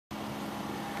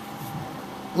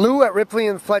Lou at Ripley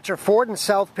and Fletcher Ford in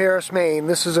South Paris, Maine.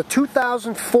 This is a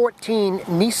 2014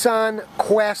 Nissan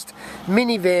Quest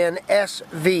minivan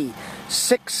SV,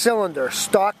 6-cylinder,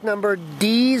 stock number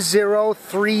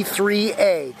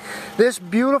D033A. This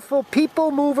beautiful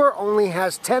people mover only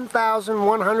has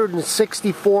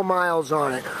 10,164 miles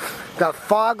on it. Got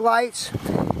fog lights,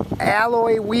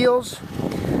 alloy wheels,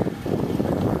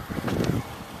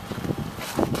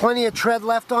 plenty of tread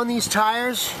left on these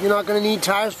tires. You're not going to need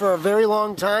tires for a very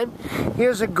long time.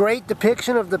 Here's a great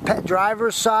depiction of the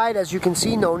driver's side. As you can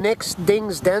see, no nicks,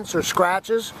 dings, dents, or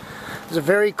scratches. It's a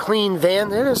very clean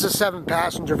van. It is a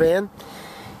 7-passenger van.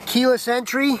 Keyless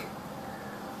entry,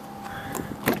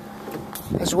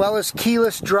 as well as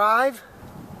keyless drive.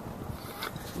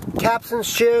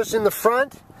 Captain's chairs in the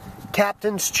front.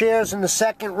 Captain's chairs in the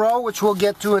second row, which we'll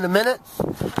get to in a minute.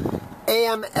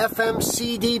 AM, FM,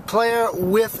 CD player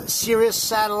with Sirius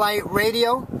satellite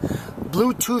radio,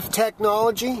 Bluetooth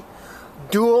technology,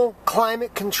 dual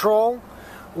climate control,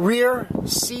 rear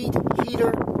seat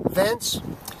heater vents,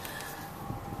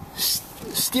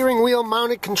 steering wheel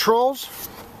mounted controls,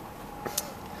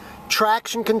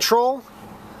 traction control,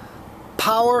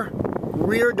 power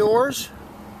rear doors,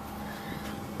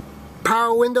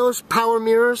 power windows, power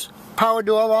mirrors, power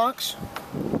door locks.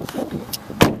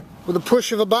 With a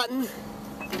push of a button,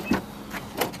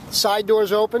 side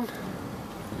doors open.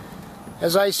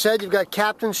 As I said, you've got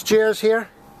captain's chairs here,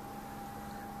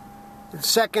 the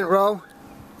second row,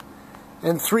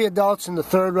 and 3 adults in the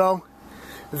third row.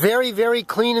 Very, very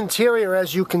clean interior,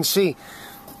 as you can see.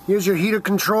 Here's your heater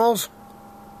controls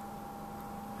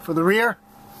for the rear.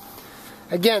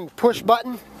 Again, push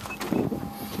button.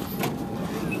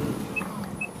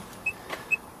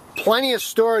 Plenty of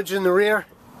storage in the rear.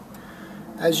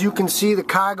 As you can see, the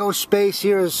cargo space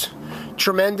here is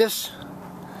tremendous.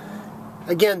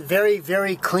 Again, very,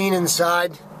 very clean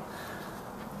inside.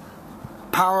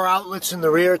 Power outlets in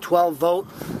the rear, 12 volt.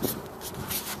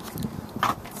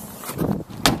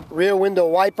 Rear window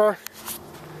wiper.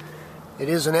 It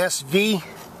is an SV.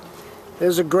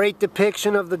 There's a great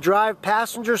depiction of the drive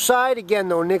passenger side. Again,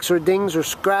 no nicks or dings or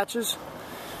scratches.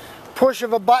 Push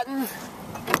of a button.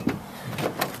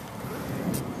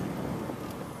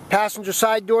 Passenger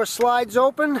side door slides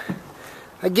open.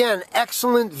 Again,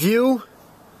 excellent view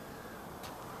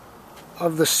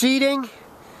of the seating.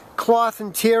 Cloth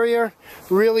interior,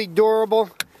 really durable.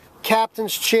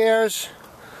 Captain's chairs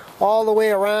all the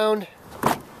way around.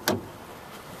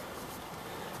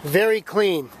 Very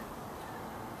clean.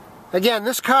 Again,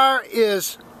 this car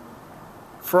is,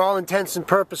 for all intents and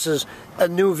purposes, a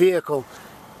new vehicle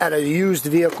at a used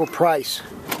vehicle price.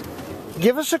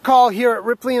 Give us a call here at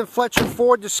Ripley and Fletcher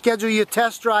Ford to schedule your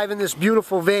test drive in this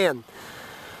beautiful van.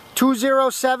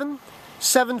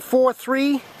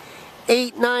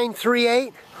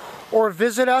 207-743-8938, or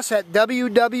visit us at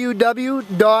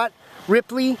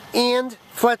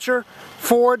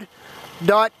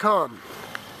www.ripleyandfletcherford.com.